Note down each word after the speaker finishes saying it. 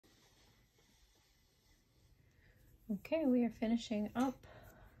Okay, we are finishing up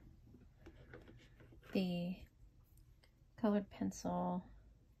the colored pencil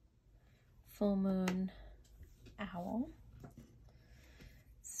full moon owl.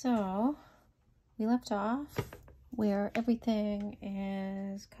 So we left off where everything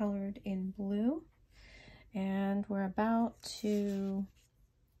is colored in blue, and we're about to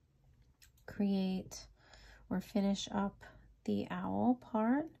create or finish up the owl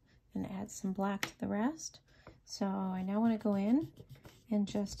part and add some black to the rest. So I now want to go in and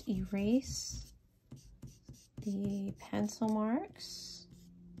just erase the pencil marks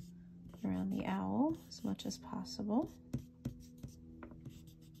around the owl as much as possible.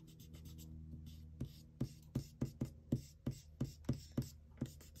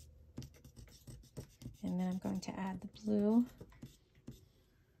 And then I'm going to add the blue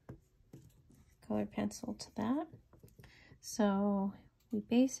colored pencil to that. So we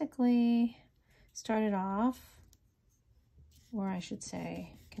basically started off, or I should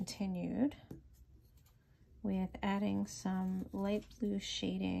say continued, with adding some light blue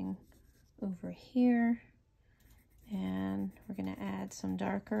shading over here, and we're going to add some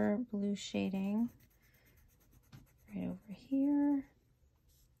darker blue shading right over here,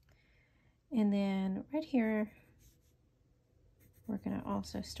 and then right here we're going to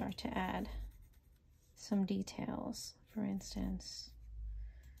also start to add some details. For instance,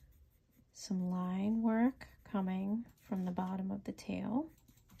 some line work coming from the bottom of the tail,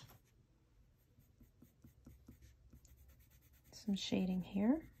 some shading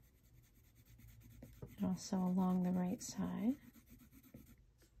here, and also along the right side.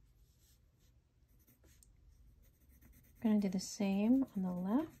 We're going to do the same on the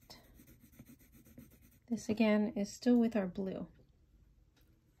left. This again is still with our blue.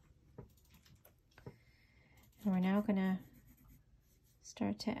 And we're now going to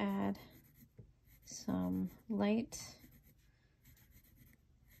start to add some light,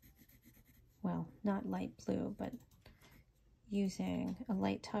 well, not light blue, but using a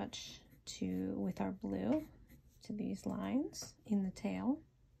light touch with our blue to these lines in the tail.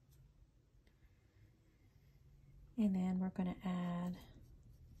 And then we're going to add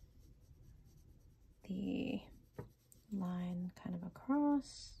the line kind of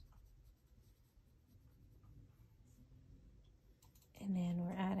across. And then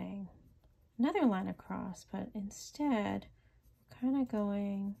we're adding another line across, but instead we're kind of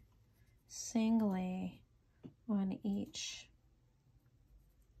going singly on each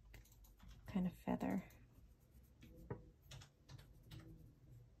kind of feather.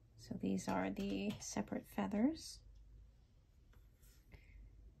 So these are the separate feathers.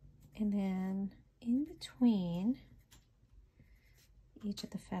 And then in between each of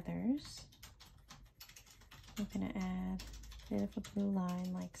the feathers, we're going to add a bit of a blue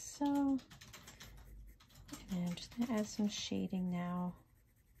line like so. And I'm just going to add some shading now,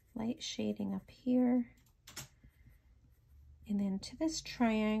 light shading up here. And then to this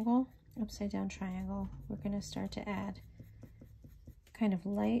triangle, upside down triangle, we're going to start to add kind of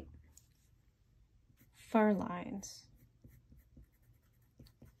light fur lines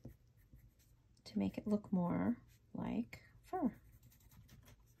to make it look more like fur.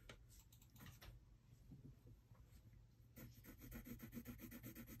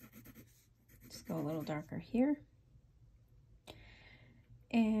 Just go a little darker here.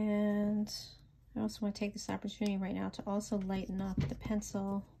 And I also want to take this opportunity right now to also lighten up the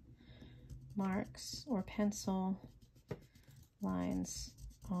pencil marks or pencil lines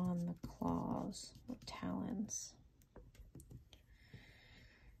on the claws or talons.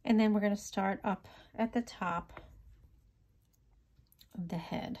 And then we're going to start up at the top of the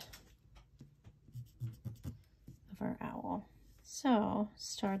head of our owl. So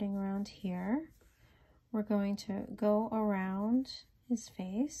starting around here, we're going to go around his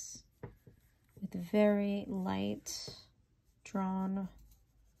face with a very light drawn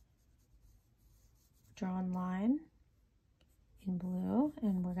line in blue,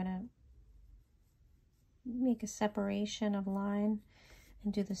 and we're going to make a separation of line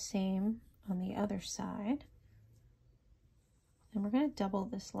and do the same on the other side. And we're going to double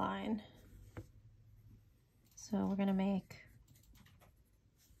this line. So we're going to make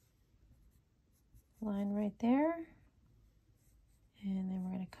a line right there, and then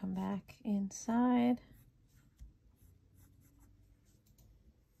we're going to come back inside.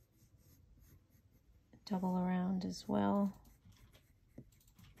 Double around as well,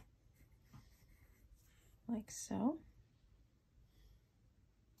 like so.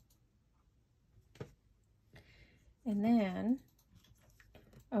 And then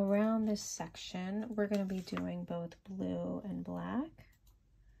around this section, we're going to be doing both blue and black.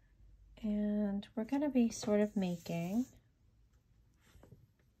 And And we're going to be sort of making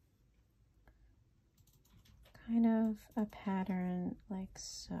kind of a pattern like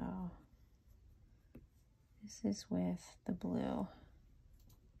so. This is with the blue.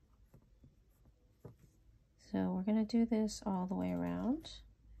 So we're going to do this all the way around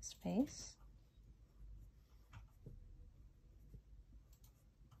this face.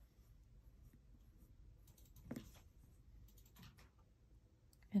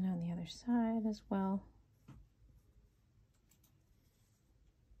 And on the other side as well.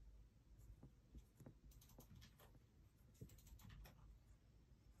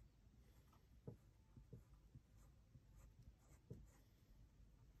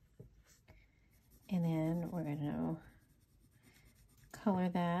 And then we're going to color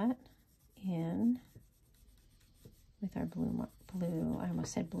that in with our I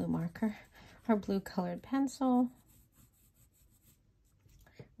almost said blue marker, our blue colored pencil.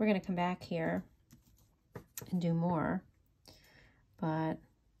 We're going to come back here and do more, but I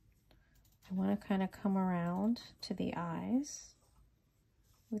want to kind of come around to the eyes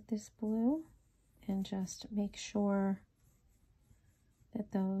with this blue and just make sure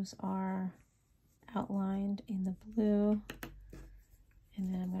that those are outlined in the blue.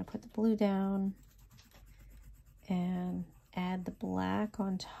 And then I'm going to put the blue down and add the black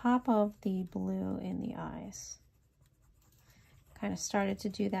on top of the blue in the eyes. Kind of started to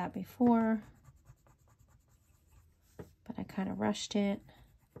do that before, but I kind of rushed it.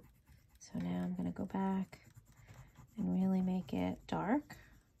 So now I'm going to go back and really make it dark.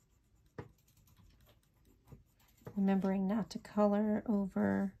 Remembering not to color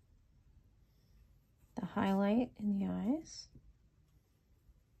over the highlight in the eyes.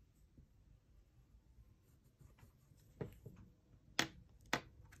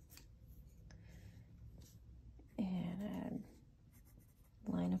 And add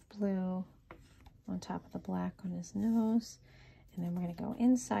line of blue on top of the black on his nose. And then we're going to go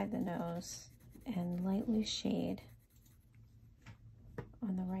inside the nose and lightly shade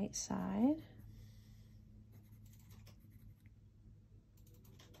on the right side.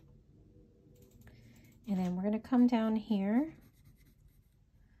 And then we're going to come down here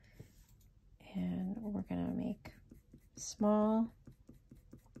and we're going to make small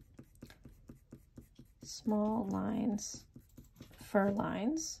lines, fur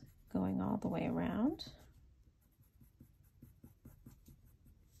lines, going all the way around.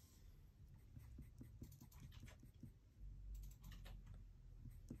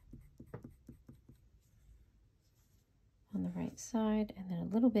 On the right side, and then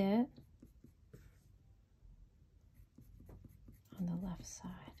a little bit on the left side.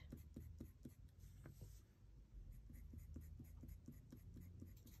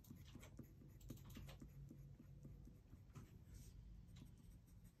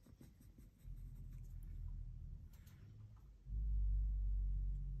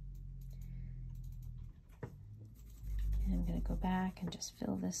 And I'm going to go back and just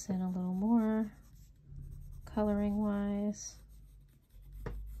fill this in a little more, coloring wise.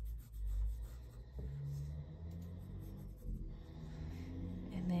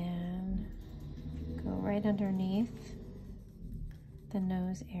 And then go right underneath the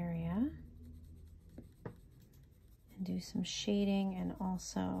nose area and do some shading, and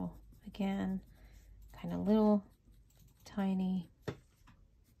also again kind of little tiny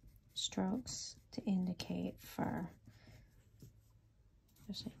strokes to indicate fur,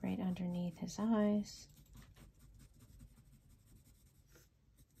 just like right underneath his eyes.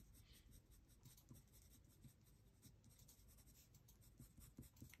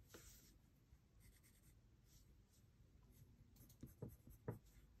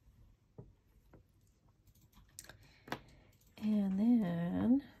 And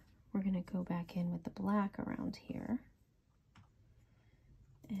then we're going to go back in with the black around here.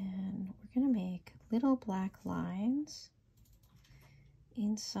 And we're going to make little black lines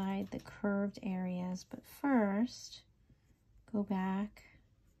inside the curved areas. But first, go back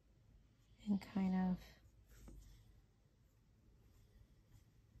and kind of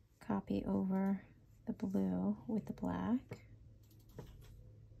copy over the blue with the black.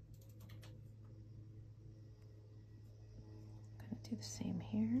 Do the same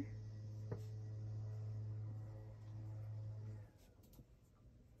here.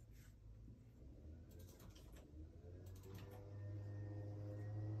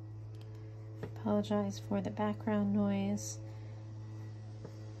 Apologize for the background noise.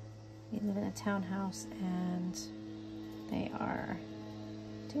 We live in a townhouse and they are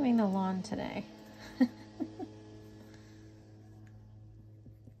doing the lawn today. So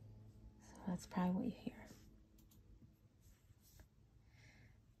that's probably what you hear.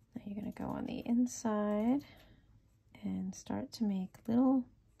 Now you're going to going to go on the inside and start to make little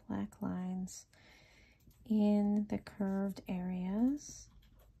black lines in the curved areas.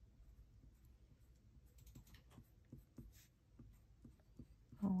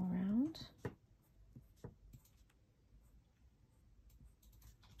 All around.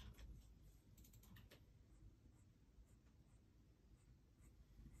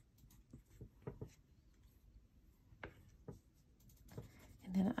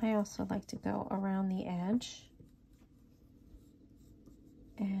 And then I also like to go around the edge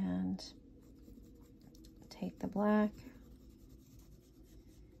and take the black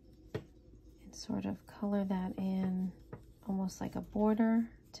and sort of color that in almost like a border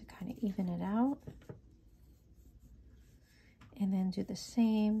to kind of even it out. And then do the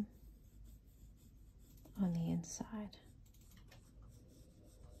same on the inside.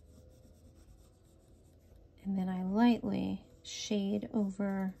 And then I lightly shade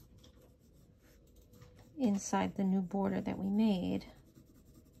over inside the new border that we made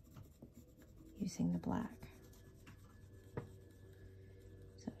using the black.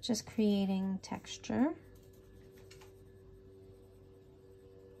 So just creating texture.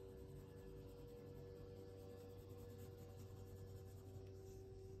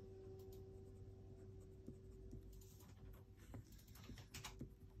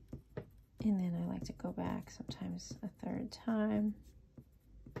 And then I like to go back sometimes a third time.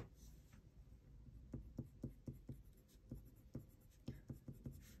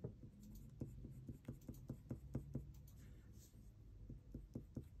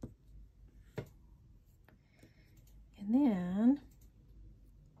 And then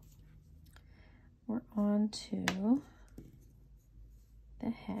we're on to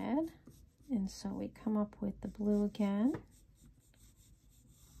the head. And so we come up with the blue again.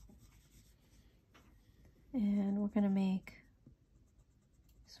 And we're going to make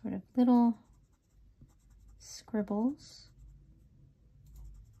sort of little scribbles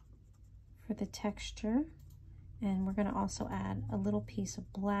for the texture. And we're going to also add a little piece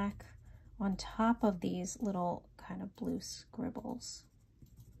of black on top of these little kind of blue scribbles.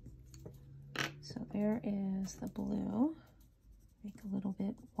 So there is the blue. Make a little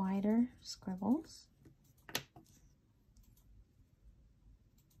bit wider scribbles.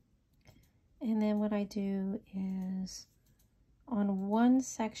 And then what I do is on one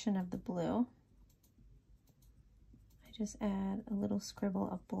section of the blue, I just add a little scribble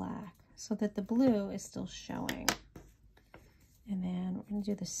of black so that the blue is still showing. And then we're going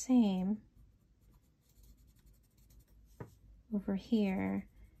to do the same over here,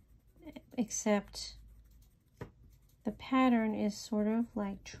 except the pattern is sort of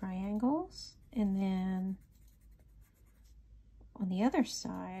like triangles. And then on the other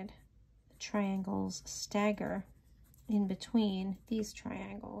side, triangles stagger in between these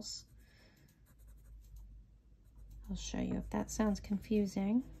triangles. I'll show you if that sounds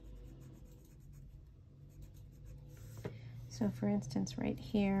confusing. So for instance, right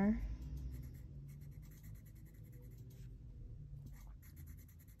here,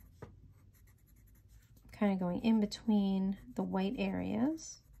 kind of going in between the white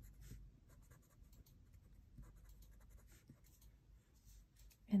areas.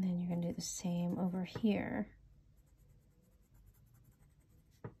 And then you're going to do the same over here.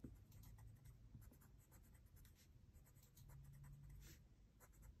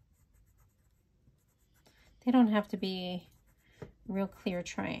 They don't have to be real clear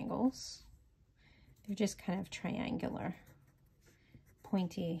triangles. They're just kind of triangular,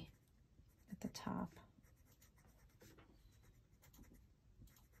 pointy at the top.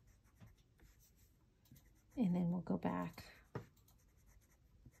 And then we'll go back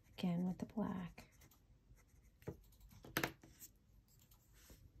again with the black.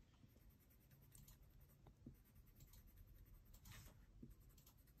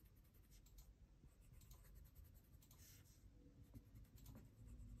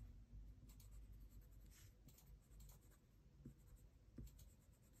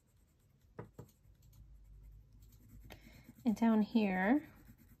 And down here,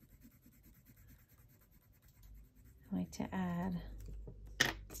 I like to add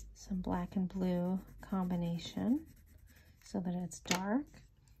some black and blue combination so that it's dark,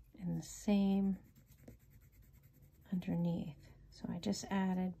 and the same underneath. So I just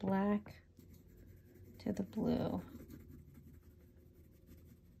added black to the blue.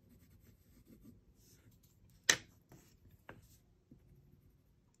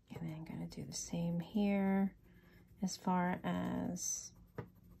 And then I'm going to do the same here as far as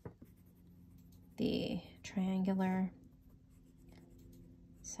the triangular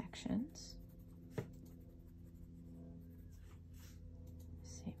sections.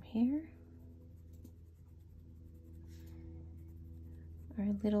 Same here. Our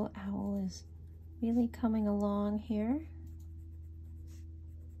little owl is really coming along here.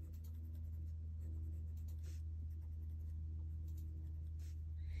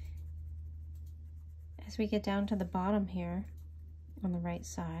 As we get down to the bottom here on the right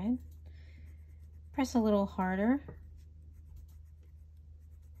side, press a little harder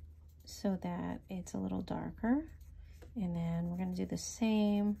so that it's a little darker. And then we're going to do the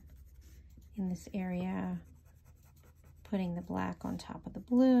same in this area, putting the black on top of the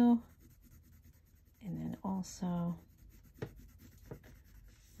blue. And then also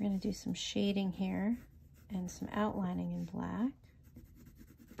we're going to do some shading here and some outlining in black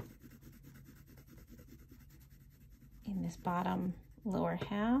in this bottom lower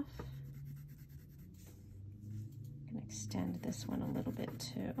half. I'm going to extend this one a little bit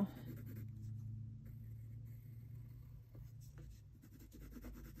too.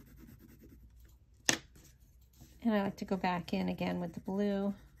 And I like to go back in again with the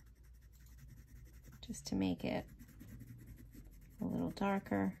blue just to make it a little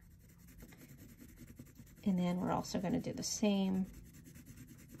darker. And then we're also going to do the same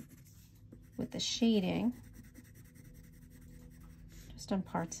with the shading, just on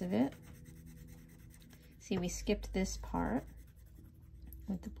parts of it. See, we skipped this part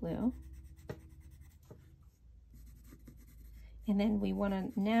with the blue. And then we want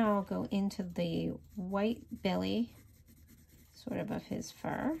to now go into the white belly, sort of his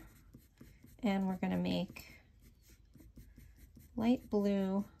fur. And we're going to make light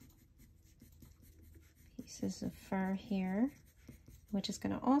blue pieces of fur here, which is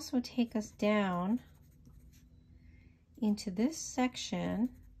going to also take us down into this section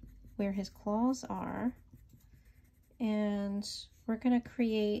where his claws are. And we're going to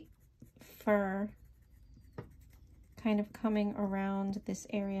create fur kind of coming around this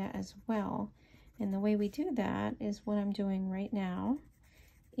area as well. And the way we do that is what I'm doing right now,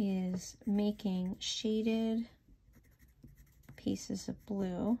 is making shaded pieces of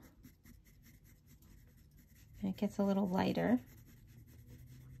blue. And it gets a little lighter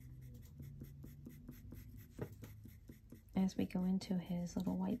as we go into his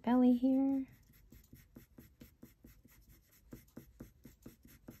little white belly here.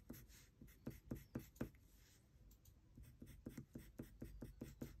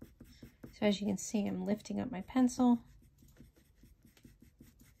 So as you can see, I'm lifting up my pencil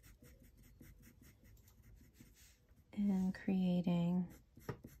and creating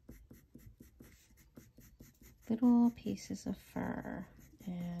little pieces of fur,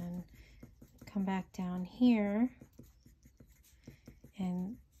 and come back down here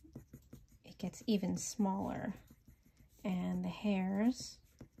and it gets even smaller, and the hairs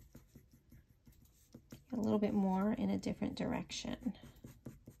get a little bit more in a different direction.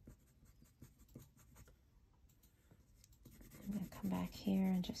 I'm going to come back here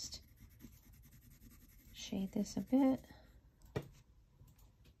and just shade this a bit.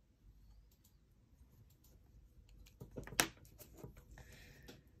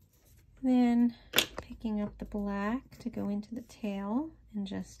 Then picking up the black to go into the tail and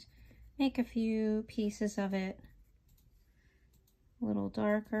just make a few pieces of it a little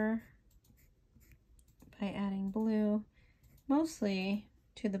darker by adding blue, mostly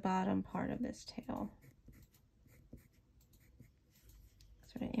to the bottom part of this tail.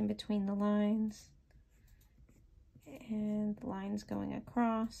 Sort of in between the lines and the lines going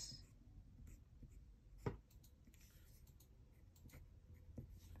across.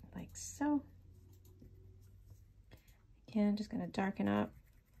 Like so. Again, just going to darken up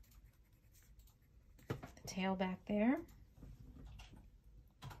the tail back there.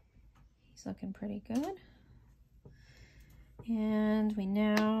 He's looking pretty good. And we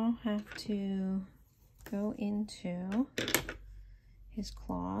now have to go into his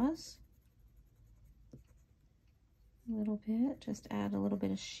claws a little bit. Just add a little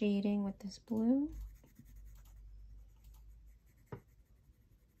bit of shading with this blue.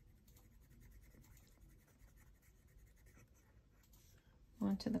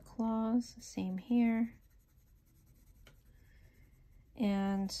 Onto the claws, same here.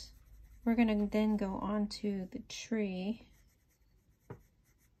 And we're going to then go onto the tree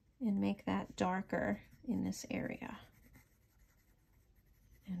and make that darker in this area.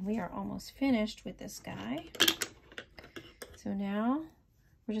 And we are almost finished with this guy. So now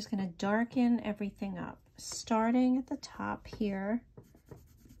we're just going to darken everything up, starting at the top here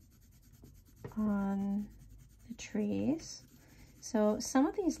on the trees. So some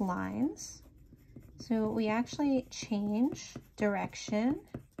of these lines, so we actually change direction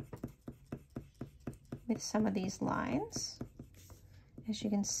with some of these lines. as you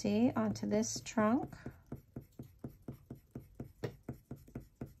can see, onto this trunk.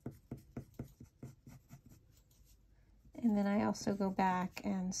 And then I also go back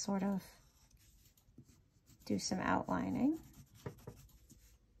and sort of do some outlining.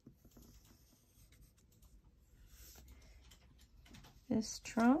 This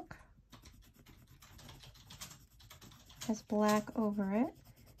trunk has black over it.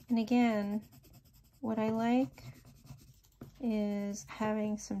 And again, what I like is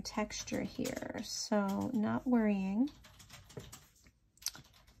having some texture here. So not worrying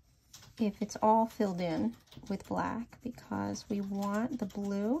if it's all filled in with black, because we want the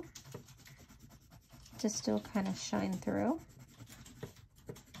blue to still kind of shine through.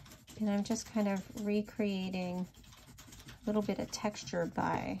 And I'm just kind of recreating a little bit of texture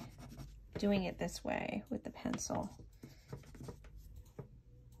by doing it this way with the pencil.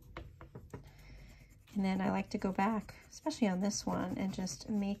 And then I like to go back, especially on this one, and just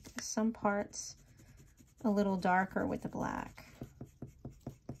make some parts a little darker with the black.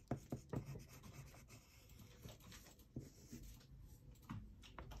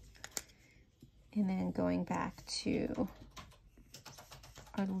 And then going back to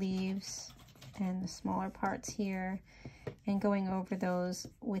our leaves and the smaller parts here and going over those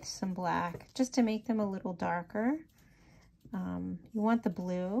with some black just to make them a little darker. You want the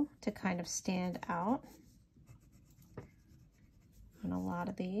blue to kind of stand out on a lot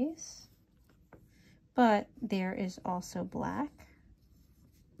of these, but there is also black.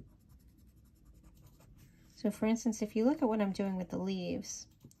 So for instance, if you look at what I'm doing with the leaves,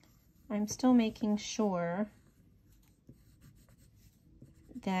 I'm still making sure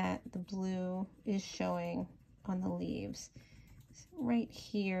that the blue is showing on the leaves. So right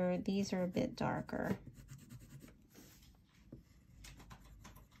here, these are a bit darker.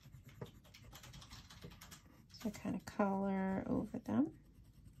 So kind of color over them.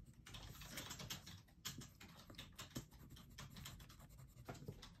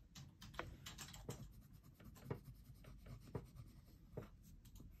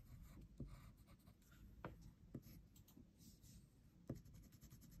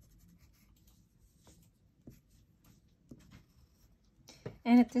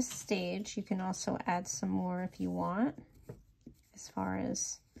 And at this stage, you can also add some more if you want, as far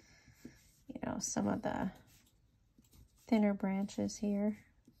as, you know, some of the thinner branches here.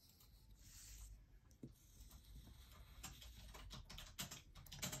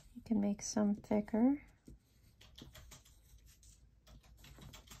 You can make some thicker.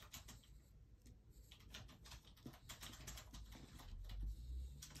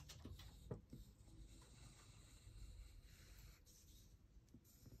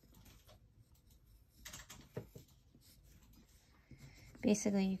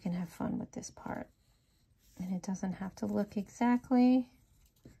 Basically, you can have fun with this part, and it doesn't have to look exactly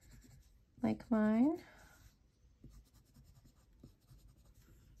like mine.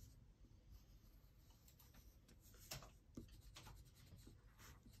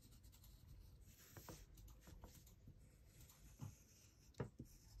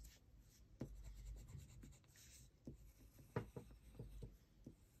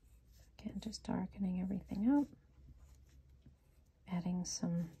 Again, just darkening everything up. Adding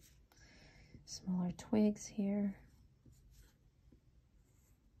some smaller twigs here.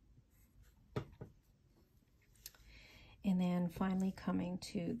 And then finally coming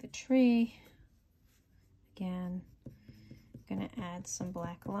to the tree. Again, I'm going to add some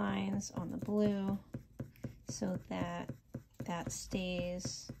black lines on the blue so that that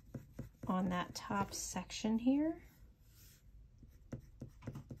stays on that top section here.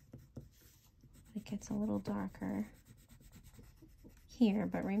 It gets a little darker here,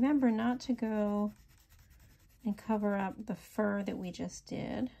 but remember not to go and cover up the fur that we just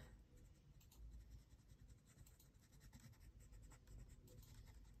did.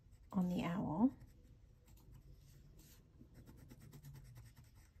 On the owl.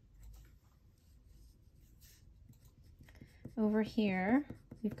 Over here,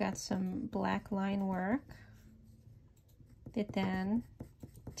 we've got some black line work that then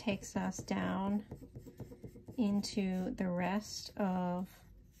takes us down into the rest of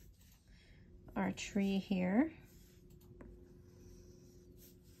our tree here.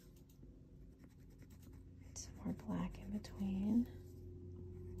 Some more black in between.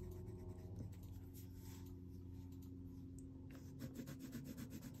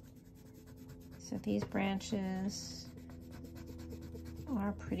 So these branches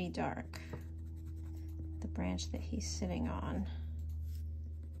are pretty dark. The branch that he's sitting on.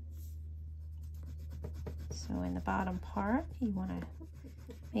 So in the bottom part, you want to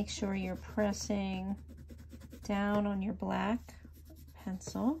make sure you're pressing down on your black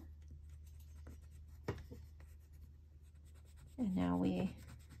pencil. And now we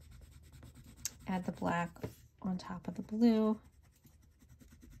add the black on top of the blue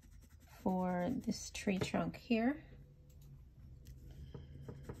for this tree trunk here.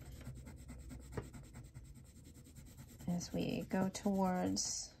 As we go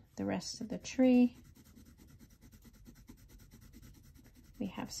towards the rest of the tree, we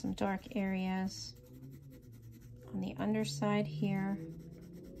have some dark areas on the underside here.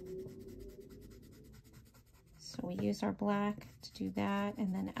 So we use our black to do that,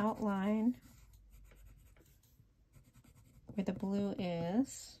 and then outline where the blue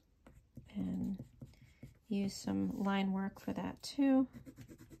is, and use some line work for that too.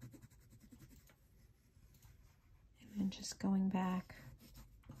 And then just going back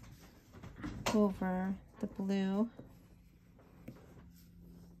over the blue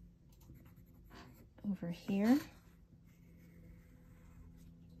over here.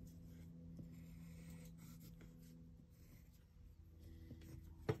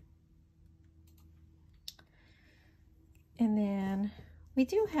 And then we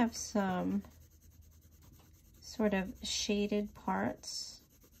do have some sort of shaded parts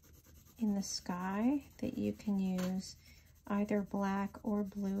in the sky that you can use either black or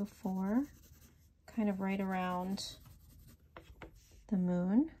blue for, kind of right around the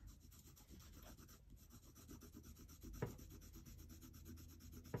moon.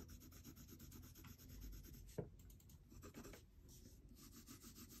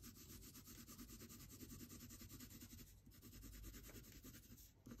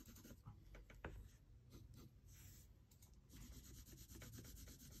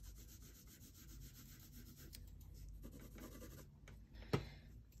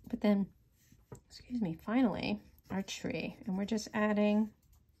 But then, excuse me, finally, our tree. And we're just adding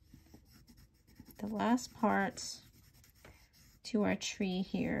the last parts to our tree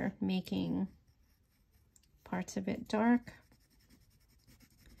here, making parts of it dark,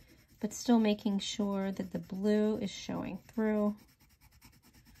 but still making sure that the blue is showing through.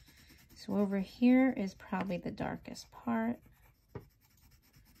 So over here is probably the darkest part.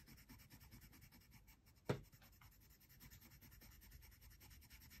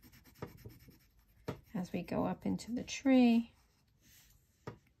 As we go up into the tree,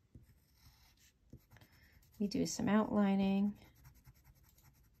 we do some outlining,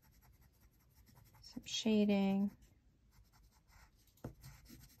 some shading.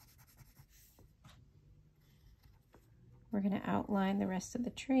 We're going to outline the rest of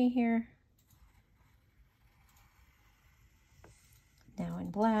the tree here. Now in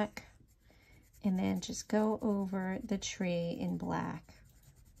black, and then just go over the tree in black,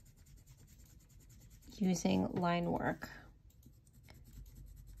 using line work.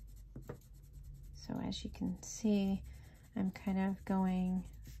 So as you can see, I'm kind of going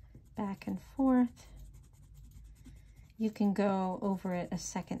back and forth. You can go over it a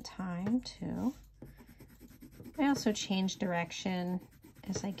second time too. I also change direction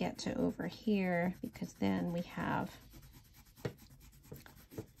as I get to over here, because then we have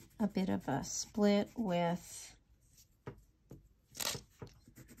a bit of a split with the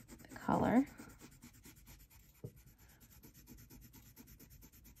color.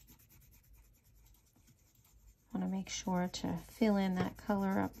 Want to make sure to fill in that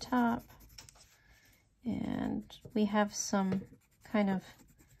color up top. And we have some kind of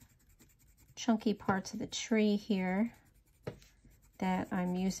chunky parts of the tree here that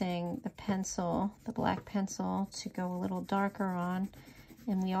I'm using the pencil, the black pencil, to go a little darker on.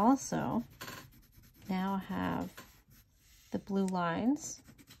 And we also now have the blue lines,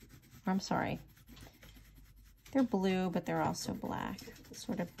 or I'm sorry, they're blue, but they're also black,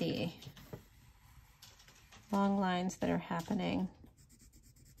 sort of the long lines that are happening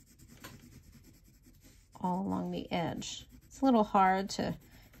all along the edge. It's a little hard to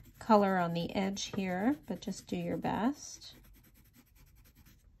color on the edge here, but just do your best.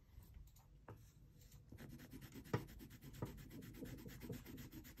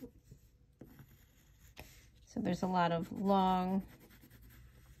 So there's a lot of long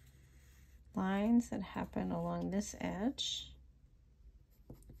lines that happen along this edge.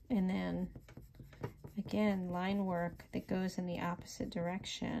 And then again, line work that goes in the opposite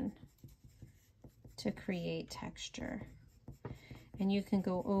direction to create texture. And you can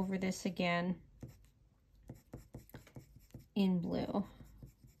go over this again in blue.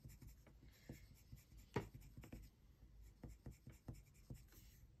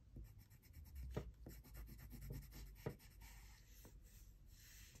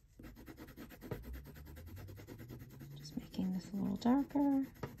 Just making this a little darker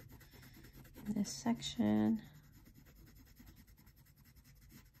in this section.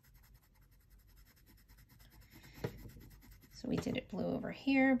 So we did it blue over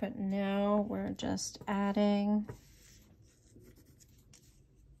here, but now we're just adding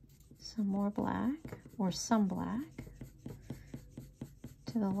some more black, or some black,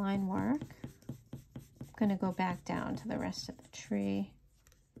 to the line work. I'm gonna go back down to the rest of the tree.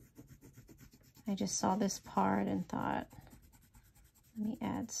 I just saw this part and thought, let me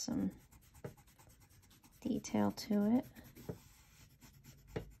add some detail to it.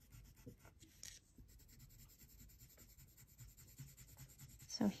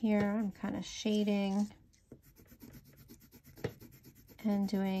 So here I'm kind of shading and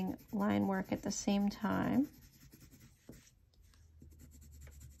doing line work at the same time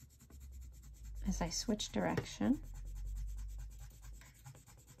as I switch direction.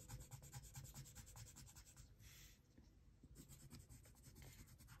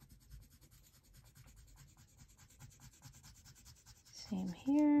 Same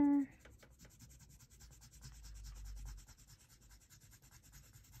here.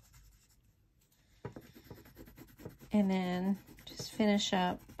 And then just finish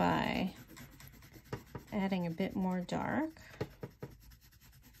up by adding a bit more dark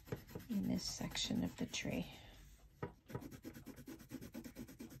in this section of the tree.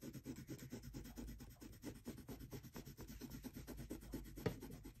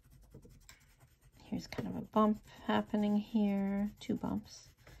 Here's kind of a bump happening here, 2 bumps.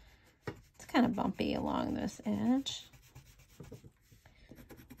 It's kind of bumpy along this edge.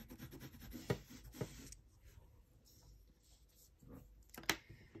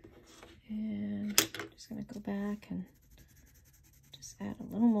 And I'm just going to go back and just add a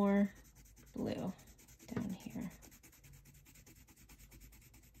little more blue down here.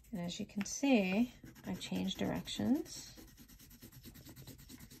 And as you can see, I changed directions.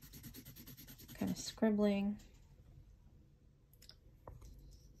 Kind of scribbling.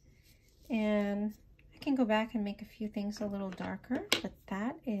 And I can go back and make a few things a little darker, but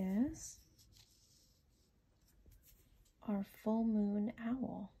that is our full moon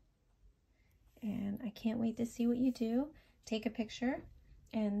owl. And I can't wait to see what you do. Take a picture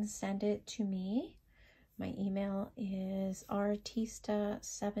and send it to me. My email is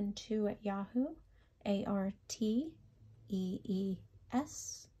arteesta72@yahoo,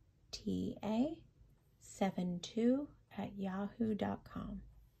 ARTEESTA72@yahoo.com.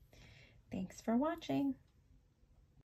 Thanks for watching.